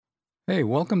Hey,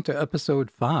 welcome to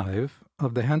episode 5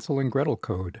 of the Hansel and Gretel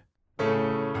Code.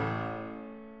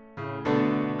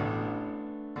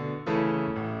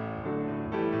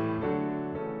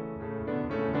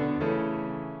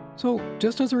 So,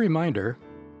 just as a reminder,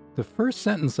 the first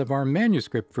sentence of our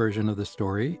manuscript version of the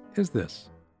story is this.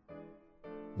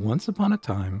 Once upon a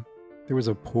time, there was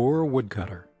a poor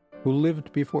woodcutter who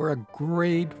lived before a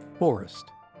great forest.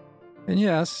 And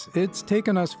yes, it's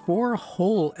taken us 4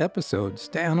 whole episodes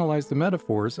to analyze the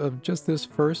metaphors of just this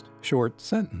first short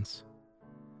sentence.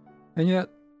 And yet,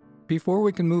 before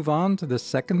we can move on to the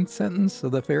second sentence of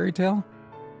the fairy tale,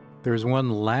 there's one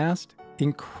last,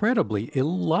 incredibly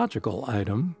illogical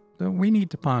item that we need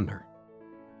to ponder.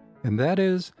 And that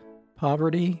is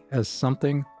poverty as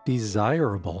something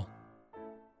desirable.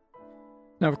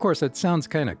 Now, of course, it sounds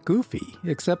kind of goofy,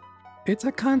 except it's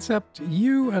a concept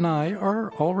you and I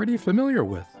are already familiar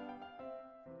with.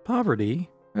 Poverty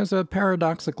as a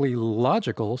paradoxically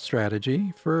logical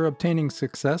strategy for obtaining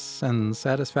success and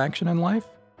satisfaction in life,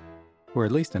 or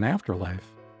at least in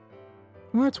afterlife.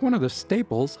 Well, it's one of the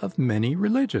staples of many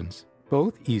religions,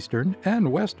 both Eastern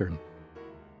and Western.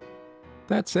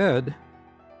 That said,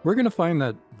 we're going to find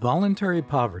that voluntary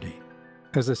poverty,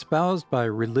 as espoused by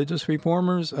religious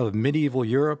reformers of medieval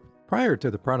Europe prior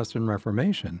to the Protestant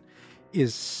Reformation,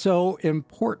 is so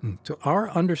important to our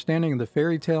understanding of the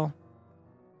fairy tale.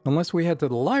 Unless we head to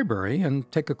the library and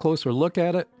take a closer look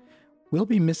at it, we'll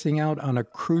be missing out on a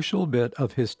crucial bit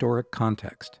of historic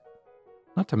context.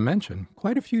 Not to mention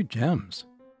quite a few gems.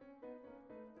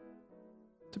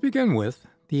 To begin with,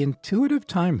 the intuitive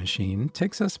time machine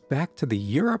takes us back to the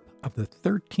Europe of the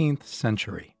 13th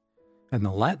century, and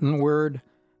the Latin word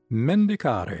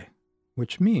mendicare,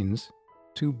 which means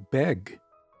to beg.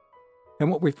 And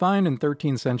what we find in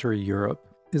 13th century Europe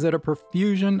is that a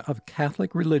profusion of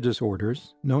Catholic religious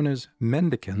orders, known as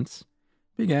mendicants,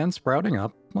 began sprouting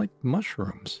up like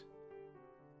mushrooms.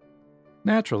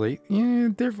 Naturally,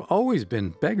 there have always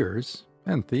been beggars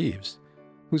and thieves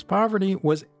whose poverty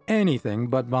was anything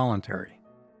but voluntary.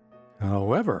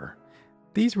 However,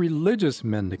 these religious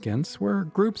mendicants were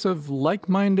groups of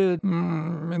like-minded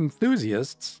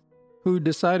enthusiasts who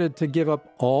decided to give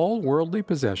up all worldly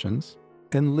possessions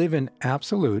and live in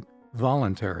absolute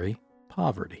voluntary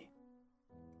poverty.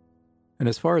 And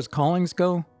as far as callings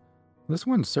go, this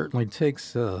one certainly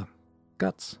takes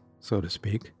guts, so to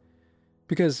speak,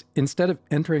 because instead of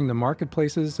entering the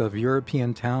marketplaces of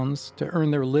European towns to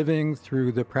earn their living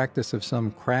through the practice of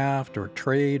some craft or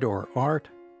trade or art,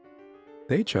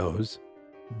 they chose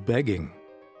begging.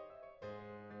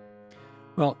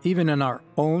 Well, even in our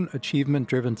own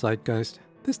achievement-driven zeitgeist,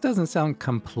 this doesn't sound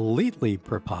completely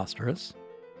preposterous.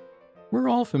 We're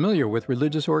all familiar with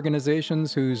religious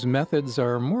organizations whose methods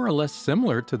are more or less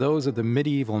similar to those of the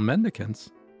medieval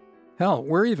mendicants. Hell,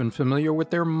 we're even familiar with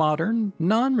their modern,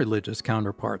 non-religious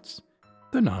counterparts,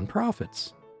 the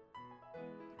nonprofits.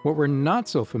 What we're not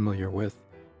so familiar with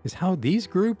is how these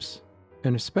groups,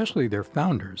 and especially their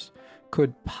founders,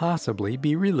 could possibly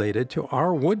be related to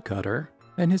our woodcutter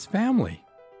and his family.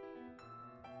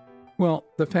 Well,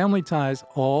 the family ties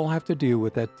all have to do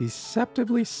with that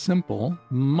deceptively simple,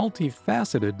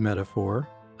 multifaceted metaphor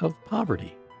of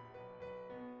poverty.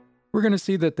 We're going to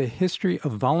see that the history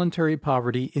of voluntary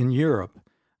poverty in Europe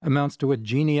amounts to a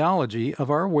genealogy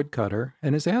of our woodcutter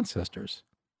and his ancestors.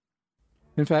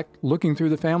 In fact, looking through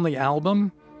the family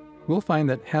album, we'll find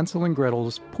that Hansel and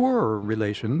Gretel's poorer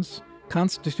relations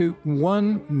constitute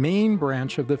one main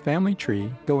branch of the family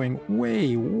tree going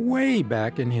way, way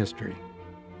back in history.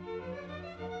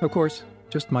 Of course,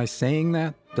 just my saying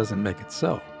that doesn't make it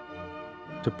so.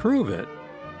 To prove it,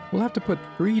 we'll have to put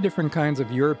 3 different kinds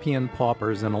of European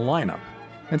paupers in a lineup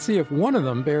and see if one of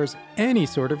them bears any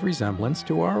sort of resemblance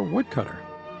to our woodcutter.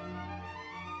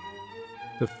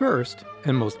 The first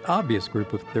and most obvious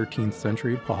group of 13th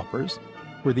century paupers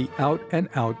were the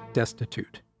out-and-out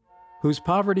destitute, whose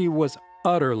poverty was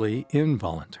utterly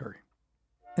involuntary.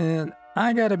 And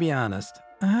I gotta be honest,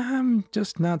 I'm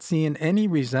just not seeing any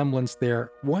resemblance there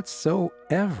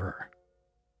whatsoever.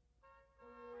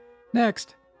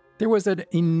 Next, there was an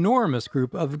enormous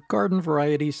group of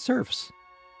garden-variety serfs,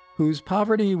 whose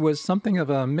poverty was something of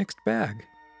a mixed bag,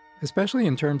 especially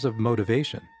in terms of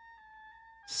motivation.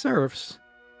 Serfs,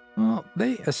 well,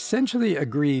 they essentially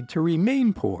agreed to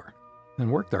remain poor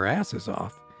and work their asses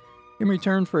off in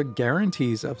return for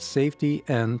guarantees of safety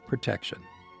and protection.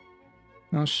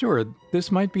 Now sure, this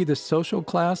might be the social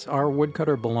class our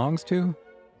woodcutter belongs to.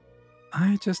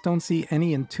 I just don't see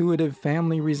any intuitive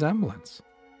family resemblance.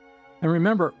 And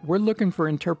remember, we're looking for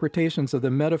interpretations of the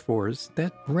metaphors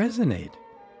that resonate,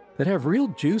 that have real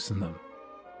juice in them.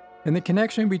 And the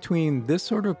connection between this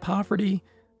sort of poverty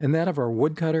and that of our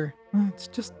woodcutter, it's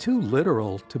just too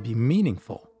literal to be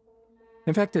meaningful.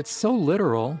 In fact, it's so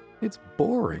literal, it's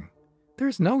boring.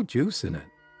 There's no juice in it.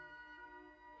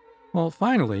 Well,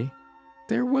 finally,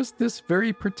 there was this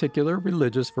very particular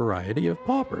religious variety of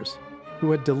paupers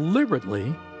who had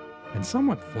deliberately and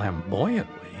somewhat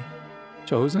flamboyantly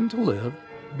chosen to live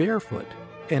barefoot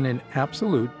and in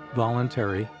absolute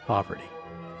voluntary poverty.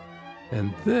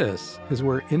 And this is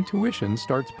where intuition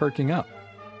starts perking up.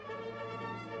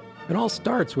 It all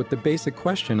starts with the basic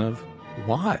question of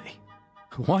why?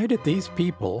 Why did these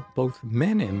people, both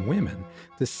men and women,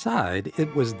 decide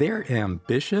it was their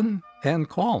ambition and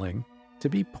calling to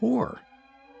be poor?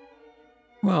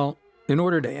 Well, in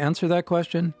order to answer that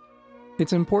question,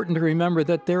 it's important to remember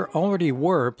that there already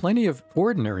were plenty of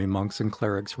ordinary monks and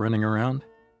clerics running around,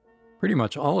 pretty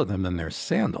much all of them in their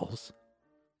sandals,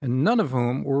 and none of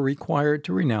whom were required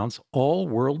to renounce all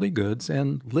worldly goods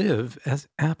and live as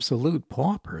absolute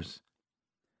paupers.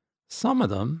 Some of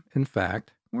them, in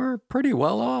fact, were pretty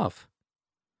well off.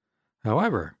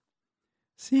 However,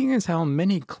 seeing as how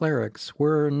many clerics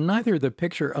were neither the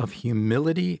picture of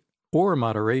humility or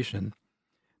moderation,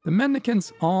 the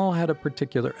mendicants all had a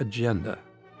particular agenda.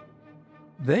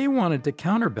 They wanted to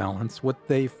counterbalance what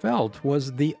they felt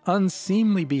was the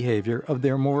unseemly behavior of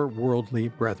their more worldly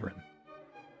brethren,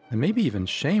 and maybe even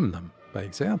shame them by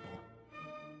example.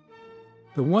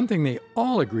 The one thing they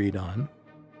all agreed on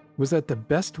was that the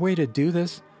best way to do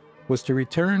this was to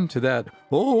return to that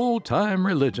old-time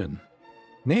religion,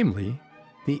 namely,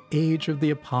 the age of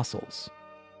the apostles.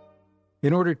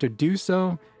 In order to do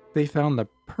so, they found the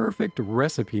perfect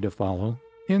recipe to follow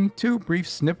in two brief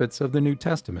snippets of the New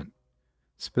Testament,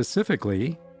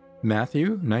 specifically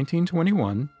Matthew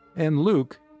 19:21 and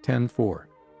Luke 10:4.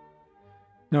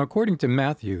 Now, according to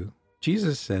Matthew,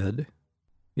 Jesus said,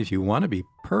 "If you want to be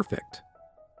perfect,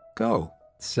 go,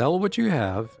 sell what you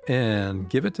have and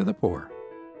give it to the poor,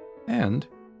 and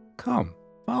come,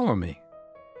 follow me."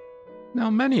 Now,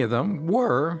 many of them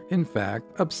were, in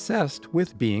fact, obsessed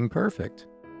with being perfect.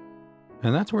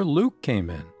 And that's where Luke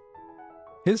came in.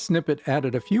 His snippet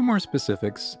added a few more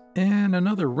specifics and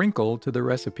another wrinkle to the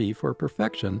recipe for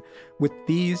perfection with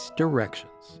these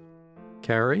directions: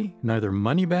 carry neither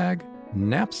money bag,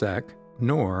 knapsack,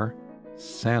 nor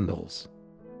sandals.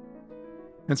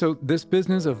 And so this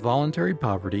business of voluntary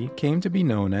poverty came to be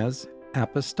known as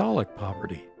apostolic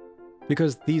poverty,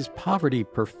 because these poverty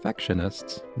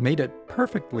perfectionists made it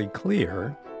perfectly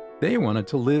clear they wanted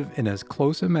to live in as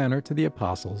close a manner to the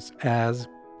apostles as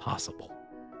possible.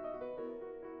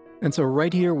 And so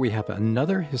right here we have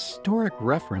another historic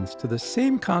reference to the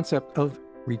same concept of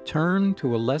return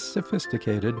to a less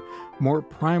sophisticated, more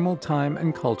primal time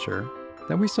and culture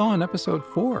that we saw in episode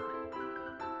 4.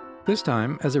 This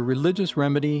time as a religious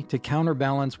remedy to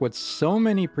counterbalance what so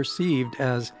many perceived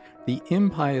as the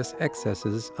impious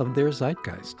excesses of their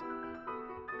zeitgeist.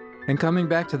 And coming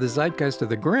back to the zeitgeist of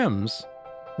the Grimms,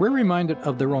 we're reminded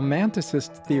of the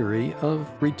Romanticist theory of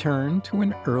return to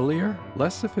an earlier,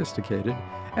 less sophisticated,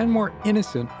 and more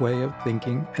innocent way of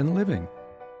thinking and living.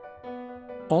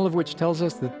 All of which tells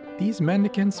us that these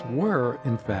mendicants were,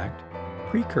 in fact,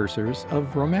 precursors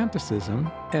of Romanticism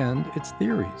and its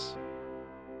theories.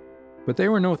 But they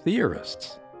were no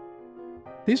theorists.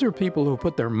 These are people who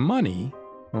put their money,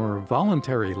 or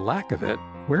voluntary lack of it,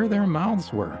 where their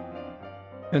mouths were.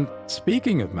 And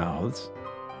speaking of mouths,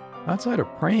 outside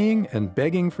of praying and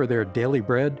begging for their daily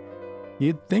bread,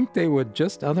 you'd think they would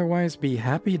just otherwise be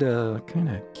happy to kind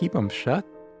of keep them shut.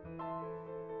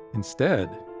 Instead,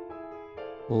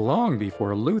 long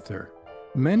before Luther,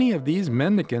 many of these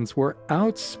mendicants were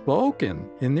outspoken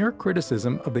in their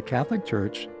criticism of the Catholic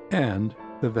Church and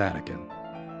the Vatican.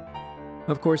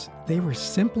 Of course, they were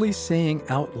simply saying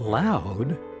out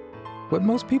loud what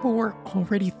most people were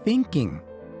already thinking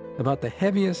about the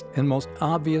heaviest and most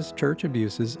obvious church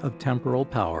abuses of temporal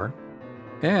power,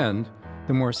 and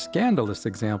the more scandalous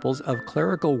examples of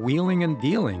clerical wheeling and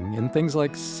dealing in things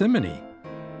like simony,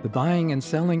 the buying and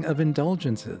selling of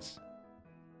indulgences.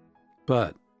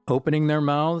 But opening their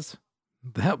mouths,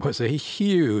 that was a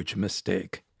huge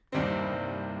mistake.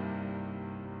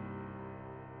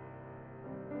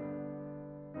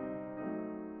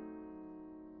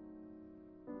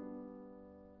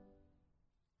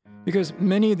 Because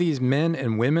many of these men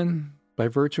and women, by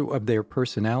virtue of their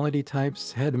personality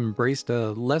types, had embraced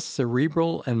a less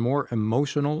cerebral and more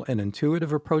emotional and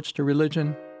intuitive approach to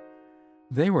religion,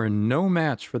 they were no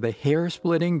match for the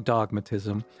hair-splitting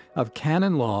dogmatism of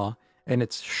canon law and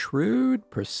its shrewd,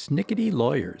 persnickety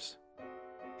lawyers.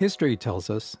 History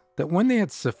tells us that when they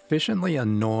had sufficiently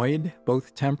annoyed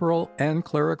both temporal and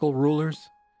clerical rulers,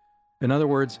 In other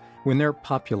words, when their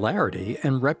popularity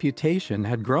and reputation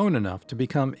had grown enough to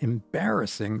become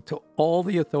embarrassing to all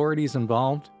the authorities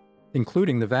involved,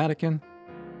 including the Vatican,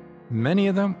 many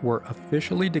of them were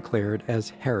officially declared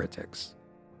as heretics,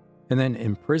 and then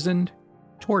imprisoned,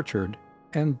 tortured,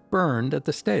 and burned at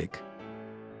the stake.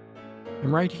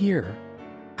 And right here,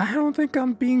 I don't think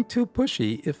I'm being too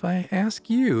pushy if I ask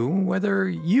you whether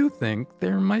you think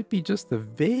there might be just the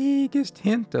vaguest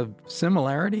hint of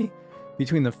similarity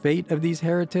between the fate of these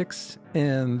heretics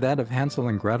and that of Hansel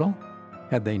and Gretel,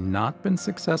 had they not been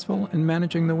successful in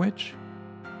managing the witch?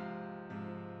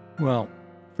 Well,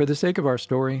 for the sake of our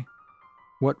story,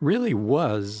 what really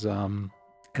was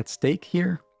at stake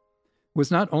here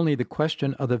was not only the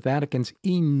question of the Vatican's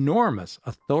enormous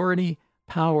authority,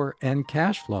 power, and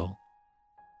cash flow,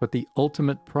 but the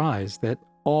ultimate prize that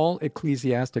all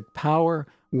ecclesiastic power,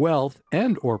 wealth,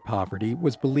 and or poverty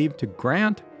was believed to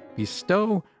grant,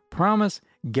 bestow, promise,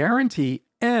 guarantee,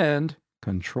 and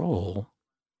control,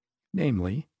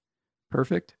 namely,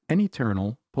 perfect and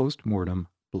eternal post-mortem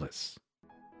bliss.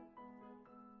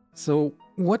 So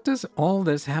what does all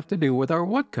this have to do with our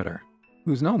woodcutter,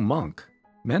 who's no monk,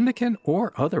 mendicant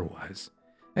or otherwise,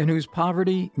 and whose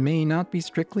poverty may not be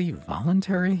strictly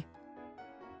voluntary?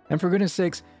 And for goodness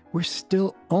sakes, we're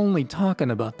still only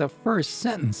talking about the first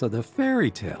sentence of the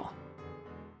fairy tale.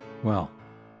 Well,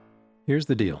 here's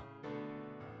the deal.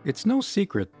 It's no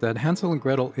secret that Hansel and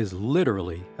Gretel is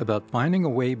literally about finding a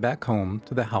way back home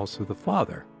to the house of the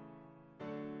Father.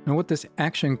 And what this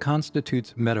action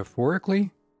constitutes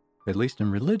metaphorically, at least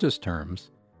in religious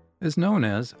terms, is known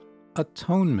as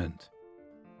atonement,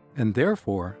 and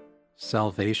therefore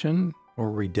salvation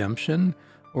or redemption,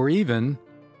 or even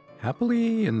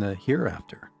happily in the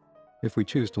hereafter, if we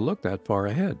choose to look that far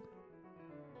ahead.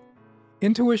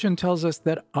 Intuition tells us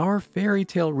that our fairy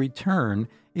tale return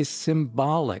is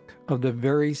symbolic of the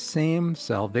very same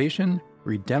salvation,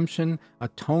 redemption,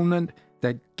 atonement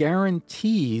that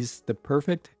guarantees the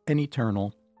perfect and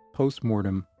eternal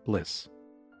post-mortem bliss,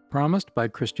 promised by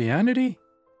Christianity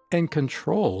and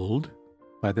controlled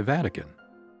by the Vatican.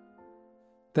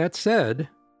 That said,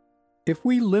 if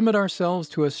we limit ourselves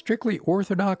to a strictly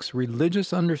orthodox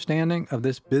religious understanding of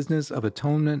this business of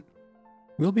atonement,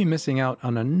 we'll be missing out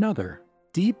on another,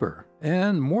 deeper,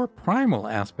 and more primal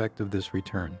aspect of this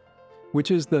return,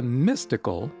 which is the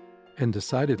mystical and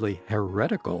decidedly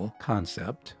heretical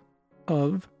concept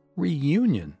of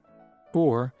reunion,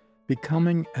 or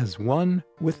becoming as one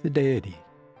with the deity,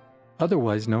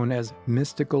 otherwise known as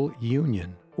mystical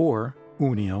union, or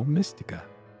unio mystica.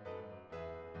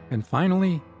 And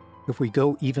finally, if we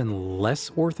go even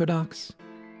less orthodox,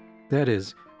 that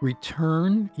is,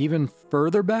 return even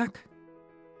further back,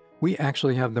 we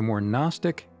actually have the more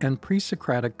Gnostic and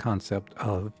pre-Socratic concept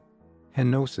of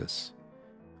henosis,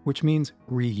 which means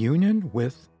reunion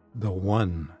with the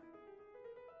One.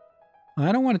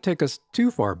 I don't want to take us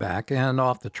too far back and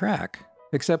off the track,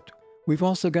 except we've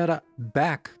also got a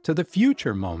back to the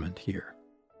future moment here,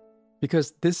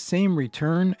 because this same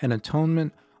return and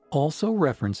atonement also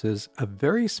references a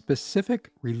very specific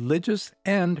religious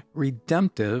and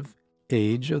redemptive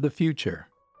age of the future.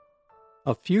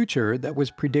 A future that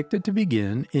was predicted to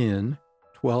begin in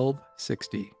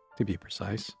 1260, to be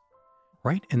precise,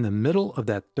 right in the middle of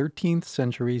that 13th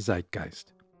century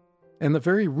zeitgeist, and the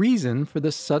very reason for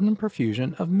the sudden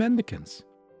profusion of mendicants.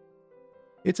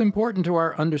 It's important to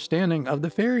our understanding of the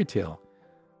fairy tale,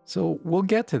 so we'll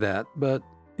get to that, but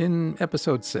in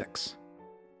episode 6.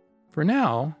 For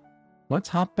now, let's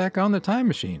hop back on the time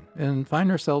machine and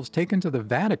find ourselves taken to the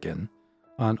Vatican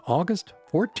on August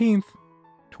 14th,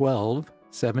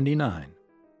 1279.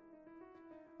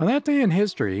 On that day in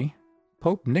history,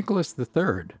 Pope Nicholas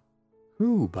III,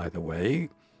 who, by the way,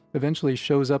 eventually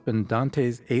shows up in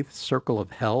Dante's Eighth Circle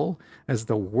of Hell as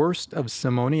the worst of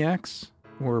simoniacs,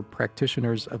 or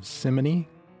practitioners of simony,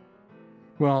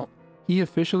 well, he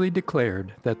officially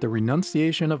declared that the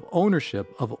renunciation of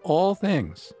ownership of all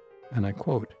things, and I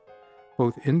quote,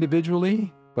 both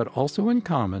individually but also in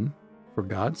common, for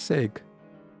God's sake,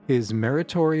 is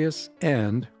meritorious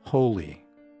and holy.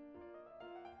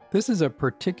 This is a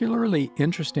particularly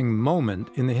interesting moment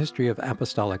in the history of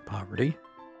apostolic poverty,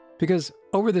 because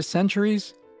over the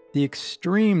centuries, the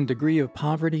extreme degree of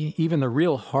poverty even the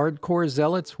real hardcore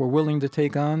zealots were willing to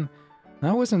take on,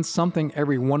 that wasn't something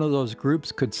every one of those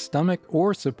groups could stomach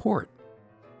or support.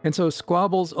 And so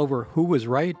squabbles over who was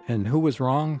right and who was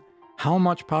wrong, how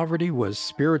much poverty was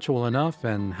spiritual enough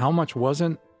and how much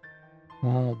wasn't,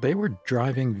 well, they were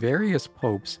driving various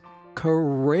popes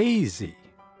crazy.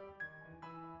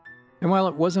 And while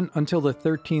it wasn't until the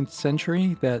 13th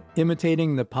century that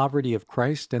imitating the poverty of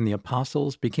Christ and the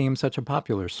apostles became such a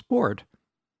popular sport,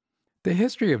 the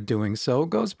history of doing so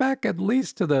goes back at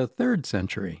least to the 3rd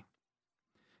century.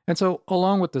 And so,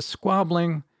 along with the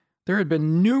squabbling, there had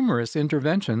been numerous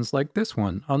interventions like this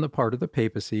one on the part of the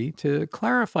papacy to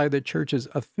clarify the church's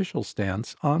official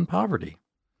stance on poverty.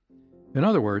 In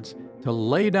other words, to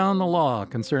lay down the law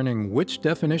concerning which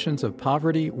definitions of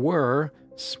poverty were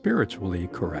spiritually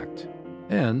correct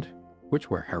and which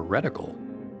were heretical.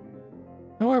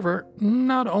 However,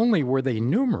 not only were they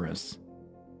numerous,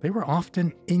 they were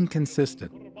often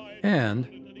inconsistent and,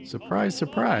 surprise,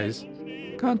 surprise,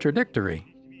 contradictory.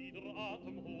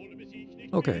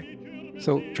 Okay,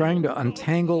 so trying to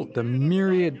untangle the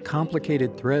myriad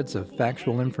complicated threads of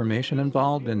factual information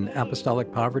involved in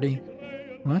apostolic poverty,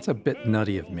 well, that's a bit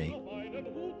nutty of me.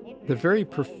 The very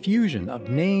profusion of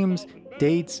names,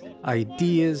 dates,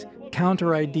 ideas,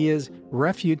 counter-ideas,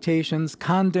 refutations,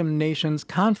 condemnations,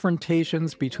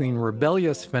 confrontations between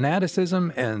rebellious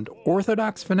fanaticism and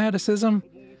orthodox fanaticism,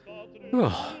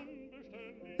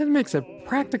 it makes it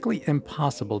practically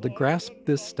impossible to grasp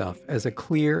this stuff as a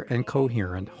clear and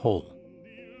coherent whole.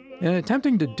 And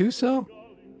attempting to do so,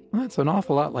 well, that's an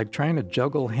awful lot like trying to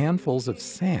juggle handfuls of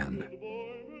sand.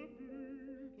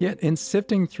 Yet in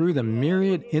sifting through the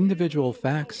myriad individual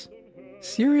facts,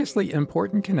 seriously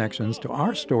important connections to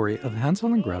our story of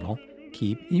Hansel and Gretel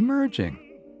keep emerging.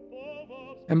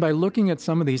 And by looking at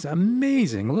some of these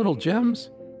amazing little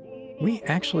gems, we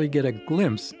actually get a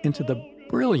glimpse into the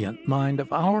brilliant mind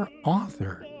of our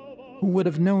author, who would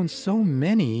have known so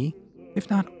many,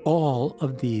 if not all,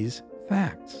 of these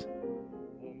facts.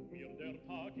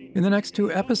 In the next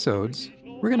 2 episodes,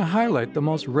 we're going to highlight the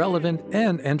most relevant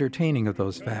and entertaining of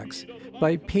those facts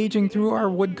by paging through our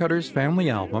Woodcutters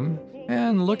family album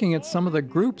and looking at some of the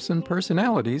groups and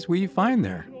personalities we find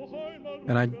there.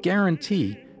 And I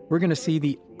guarantee we're going to see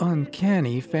the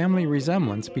uncanny family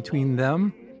resemblance between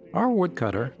them, our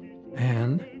woodcutter,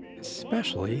 and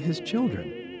especially his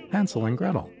children, Hansel and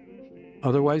Gretel,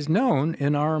 otherwise known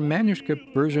in our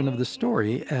manuscript version of the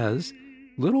story as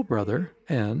Little Brother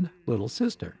and Little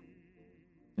Sister.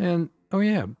 And, oh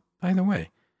yeah, by the way,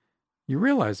 you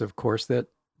realize, of course, that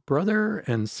brother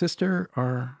and sister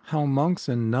are how monks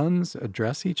and nuns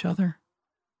address each other?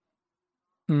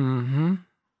 Mm-hmm.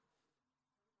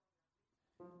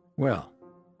 Well,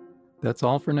 that's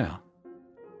all for now.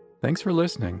 Thanks for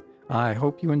listening. I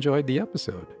hope you enjoyed the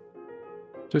episode.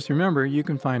 Just remember, you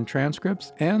can find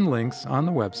transcripts and links on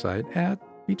the website at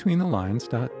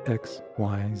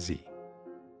betweenthelines.xyz.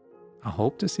 I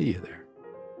hope to see you there.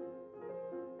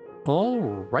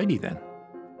 Alrighty then.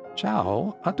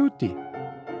 Ciao a tutti.